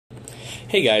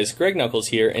Hey guys, Greg Knuckles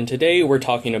here, and today we're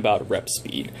talking about rep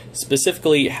speed.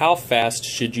 Specifically, how fast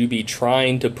should you be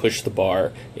trying to push the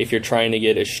bar if you're trying to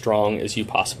get as strong as you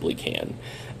possibly can?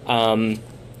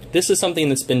 This is something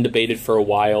that's been debated for a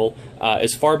while.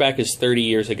 As far back as 30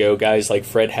 years ago, guys like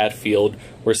Fred Hatfield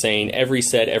were saying every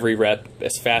set, every rep,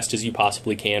 as fast as you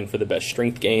possibly can for the best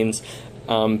strength gains.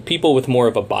 People with more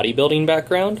of a bodybuilding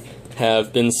background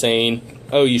have been saying,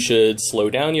 oh, you should slow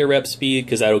down your rep speed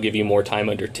because that'll give you more time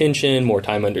under tension. More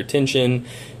time under tension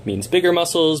means bigger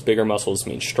muscles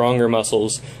mean stronger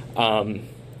muscles.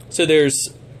 So there's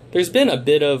been a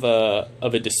bit of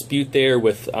a dispute there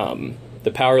with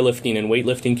the powerlifting and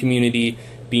weightlifting community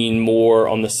being more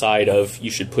on the side of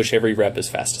you should push every rep as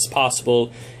fast as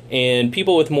possible, and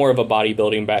people with more of a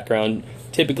bodybuilding background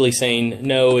typically saying,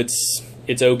 no, it's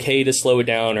okay to slow it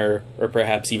down, or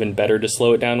perhaps even better to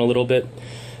slow it down a little bit.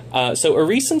 So a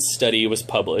recent study was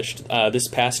published this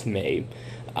past May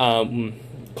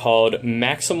called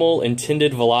Maximal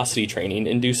Intended Velocity Training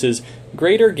Induces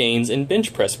Greater Gains in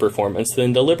Bench Press Performance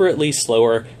Than Deliberately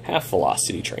Slower Half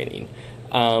Velocity Training.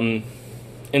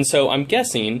 And so I'm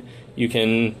guessing you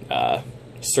can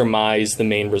surmise the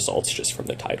main results just from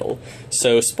the title.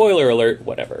 So spoiler alert,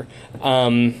 whatever.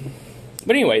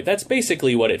 But anyway, that's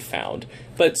basically what it found.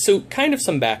 But so kind of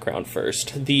some background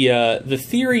first. The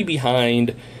theory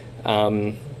behind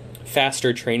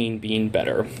faster training being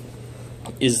better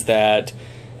is that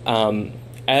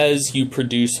as you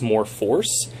produce more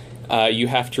force, you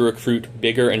have to recruit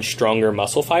bigger and stronger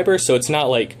muscle fibers. So it's not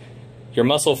like your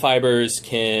muscle fibers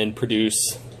can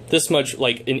produce this much,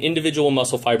 like an individual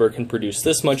muscle fiber can produce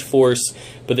this much force,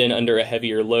 but then under a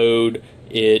heavier load,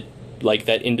 like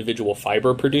that individual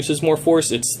fiber produces more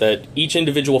force. It's that each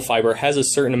individual fiber has a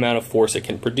certain amount of force it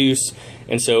can produce,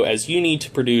 and so as you need to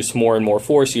produce more and more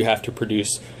force, you have to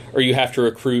produce, or you have to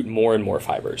recruit more and more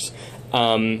fibers.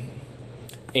 And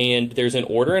there's an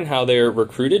order in how they're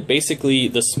recruited. Basically,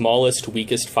 the smallest,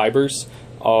 weakest fibers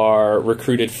are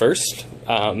recruited first,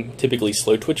 typically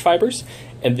slow twitch fibers,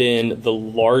 and then the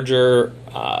larger,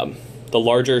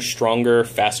 stronger,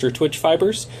 faster twitch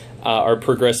fibers are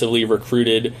progressively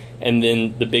recruited, and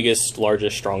then the biggest,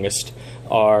 largest, strongest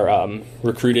are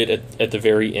recruited at the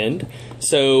very end.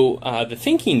 So the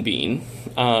thinking being,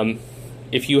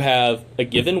 if you have a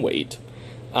given weight,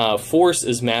 force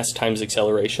is mass times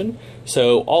acceleration.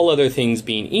 So all other things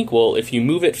being equal, if you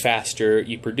move it faster,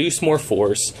 you produce more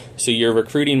force, so you're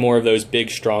recruiting more of those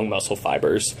big, strong muscle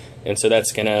fibers, and so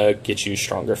that's going to get you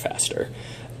stronger faster.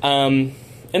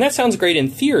 And that sounds great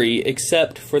in theory,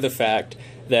 except for the fact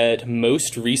that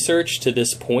most research to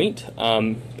this point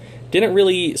didn't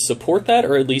really support that,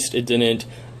 or at least it didn't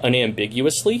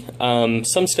unambiguously.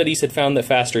 Some studies had found that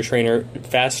faster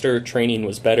training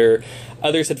was better.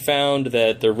 Others had found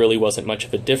that there really wasn't much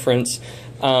of a difference.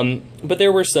 But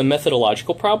there were some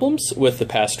methodological problems with the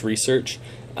past research.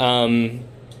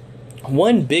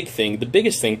 One big thing, the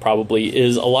biggest thing probably,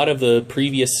 is a lot of the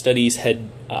previous studies had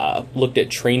looked at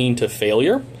training to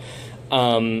failure.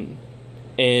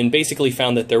 And basically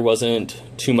found that there wasn't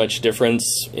too much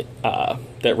difference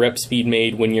that rep speed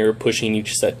made when you're pushing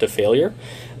each set to failure.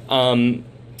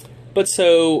 But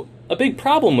so a big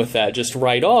problem with that, just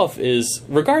right off, is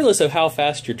regardless of how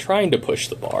fast you're trying to push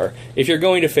the bar, if you're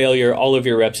going to failure, all of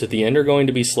your reps at the end are going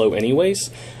to be slow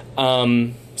anyways.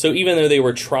 So even though they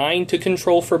were trying to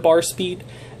control for bar speed,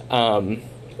 or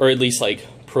at least like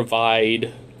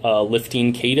provide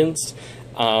lifting cadence,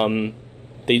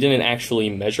 they didn't actually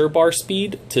measure bar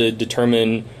speed to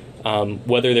determine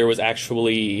whether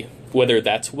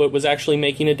that's what was actually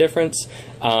making a difference.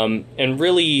 And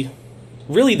really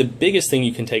the biggest thing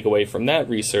you can take away from that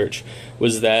research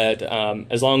was that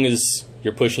as long as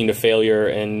you're pushing to failure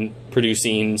and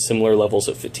producing similar levels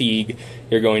of fatigue,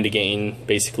 you're going to gain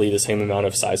basically the same amount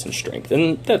of size and strength.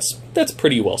 And that's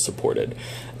pretty well supported.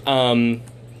 So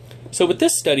what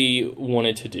this study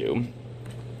wanted to do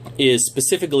is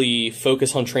specifically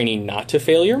focus on training not to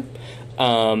failure.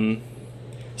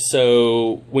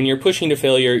 So when you're pushing to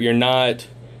failure, you're not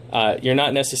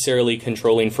necessarily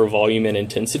controlling for volume and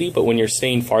intensity, but when you're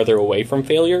staying farther away from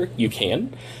failure, you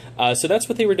can. So that's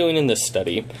what they were doing in this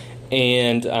study.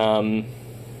 And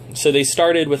so they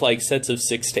started with like sets of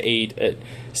 6 to 8 at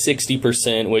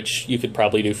 60%, which you could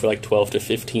probably do for like 12 to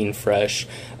 15 fresh,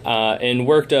 and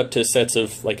worked up to sets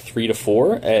of like 3 to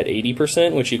 4 at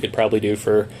 80%, which you could probably do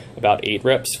for about 8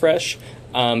 reps fresh.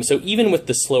 So even with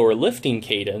the slower lifting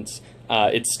cadence,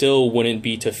 it still wouldn't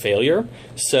be to failure.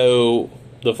 So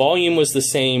the volume was the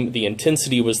same, the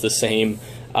intensity was the same.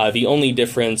 The only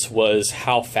difference was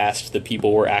how fast the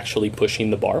people were actually pushing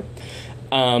the bar.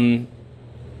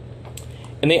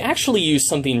 And they actually used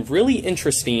something really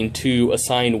interesting to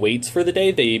assign weights for the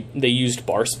day. They used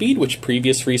bar speed, which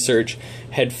previous research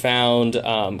had found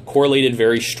correlated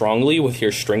very strongly with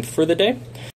your strength for the day.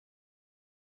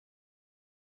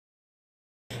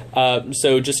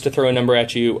 So just to throw a number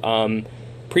at you,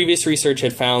 previous research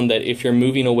had found that if you're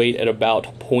moving a weight at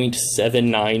about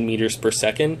 0.79 meters per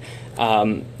second,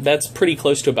 that's pretty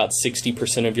close to about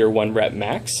 60% of your 1 rep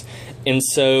max. And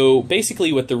so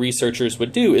basically what the researchers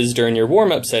would do is during your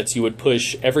warm-up sets, you would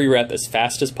push every rep as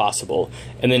fast as possible.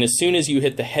 And then as soon as you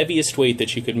hit the heaviest weight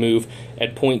that you could move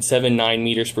at 0.79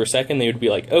 meters per second, they would be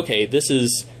like, okay, this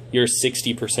is your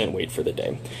 60% weight for the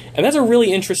day. And that's a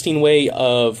really interesting way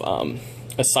of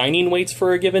assigning weights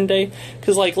for a given day,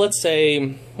 because like let's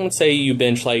say you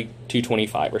bench like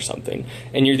 225 or something,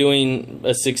 and you're doing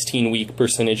a 16-week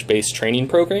percentage-based training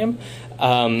program.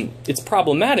 It's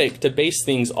problematic to base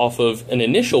things off of an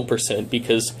initial percent,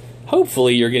 because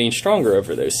hopefully you're getting stronger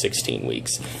over those 16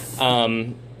 weeks.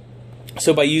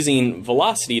 So by using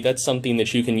velocity, that's something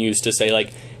that you can use to say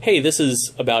like, hey, this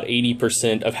is about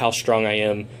 80% of how strong I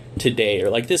am today, or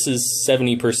like this is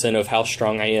 70% of how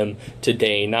strong I am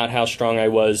today, not how strong I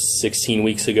was 16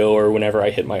 weeks ago or whenever I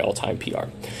hit my all-time PR.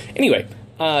 Anyway,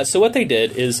 so what they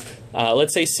did is,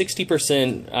 let's say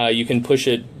 60%, you can push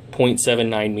it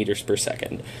 0.79 meters per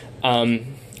second.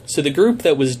 So the group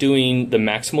that was doing the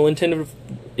maximal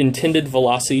intended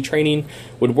velocity training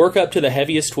would work up to the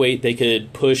heaviest weight they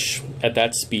could push at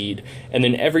that speed, and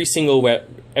then every single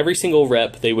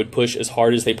rep they would push as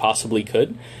hard as they possibly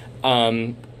could.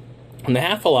 And the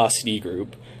half velocity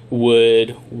group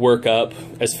would work up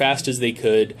as fast as they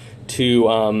could to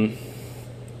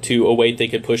a weight they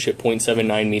could push at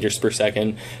 0.79 meters per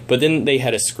second, but then they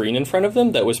had a screen in front of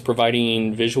them that was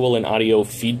providing visual and audio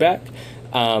feedback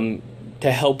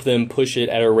to help them push it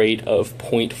at a rate of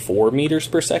 0.4 meters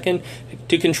per second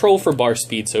to control for bar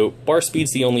speed. So bar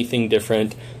speed's the only thing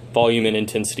different, volume and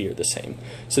intensity are the same.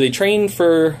 So they trained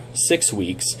for 6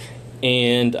 weeks,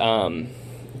 and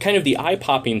kind of the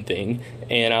eye-popping thing,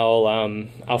 and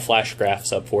I'll flash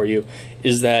graphs up for you,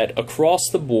 is that across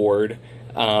the board,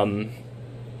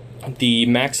 the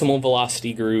maximal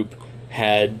velocity group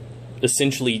had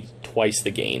essentially twice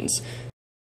the gains.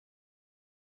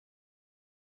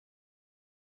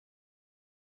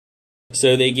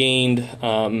 So they gained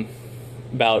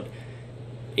about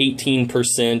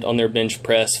 18% on their bench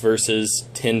press versus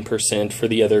 10% for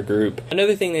the other group.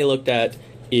 Another thing they looked at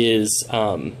is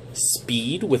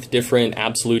speed with different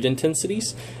absolute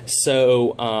intensities.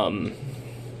 So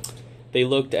they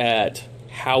looked at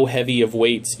how heavy of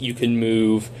weights you can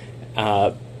move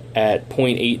at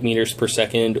 0.8 meters per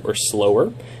second or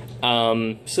slower.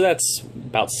 So that's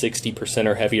about 60%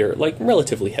 or heavier, like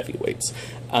relatively heavy weights.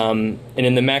 And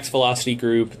in the max velocity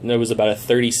group, there was about a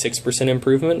 36%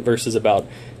 improvement versus about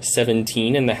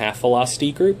 17 in the half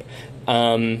velocity group.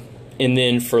 And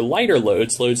then for lighter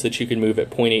loads that you can move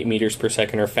at 0.8 meters per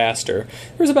second or faster,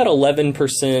 there's about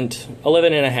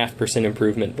 11.5%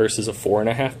 improvement versus a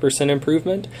 4.5%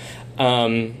 improvement.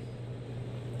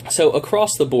 So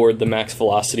across the board, the max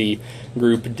velocity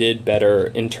group did better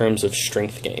in terms of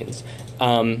strength gains.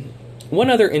 One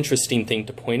other interesting thing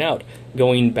to point out,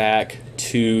 going back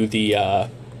to the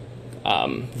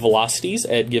velocities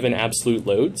at given absolute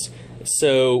loads,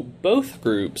 so both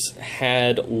groups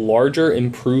had larger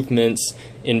improvements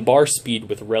in bar speed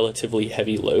with relatively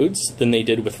heavy loads than they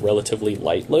did with relatively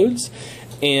light loads.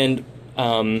 And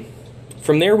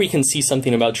from there we can see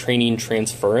something about training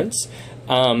transference.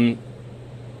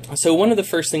 So one of the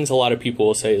first things a lot of people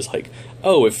will say is like,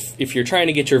 oh, if you're trying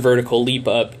to get your vertical leap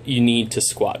up, you need to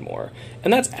squat more.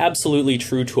 And that's absolutely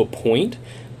true to a point,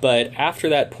 but after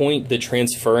that point, the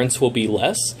transference will be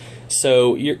less.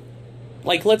 So you're,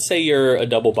 like, let's say you're a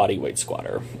double body weight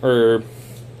squatter, or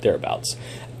thereabouts.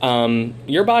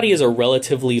 Your body is a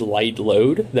relatively light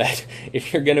load that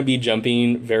if you're going to be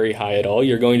jumping very high at all,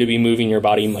 you're going to be moving your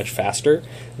body much faster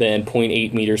than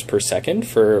 0.8 meters per second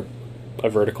for a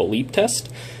vertical leap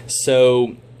test.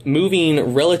 So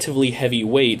moving relatively heavy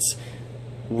weights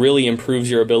really improves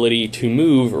your ability to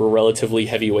move relatively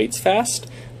heavy weights fast,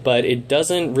 but it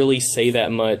doesn't really say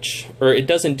that much, or it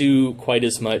doesn't do quite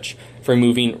as much for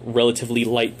moving relatively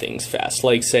light things fast,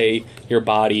 like say your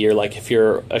body, or like if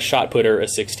you're a shot putter, a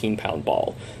 16-pound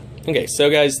ball. Okay, so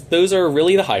guys, those are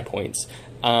really the high points.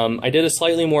 I did a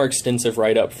slightly more extensive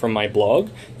write-up from my blog.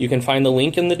 You can find the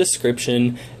link in the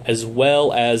description, as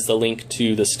well as the link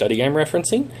to the study I'm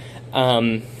referencing.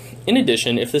 In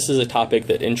addition, if this is a topic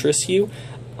that interests you,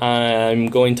 I'm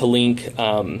going to link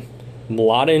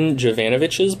Mladen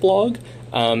Jovanović's blog.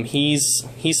 He's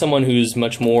someone who's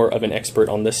much more of an expert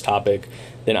on this topic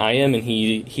than I am, and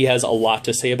he has a lot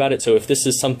to say about it. So if this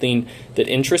is something that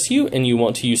interests you and you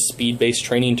want to use speed-based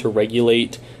training to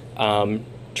regulate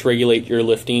your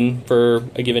lifting for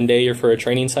a given day or for a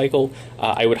training cycle,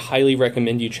 I would highly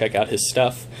recommend you check out his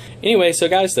stuff. Anyway, so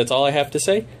guys, that's all I have to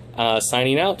say.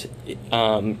 Signing out.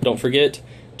 Don't forget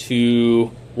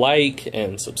to like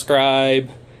and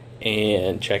subscribe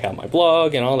and check out my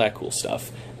blog and all that cool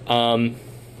stuff.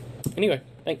 Anyway,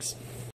 thanks.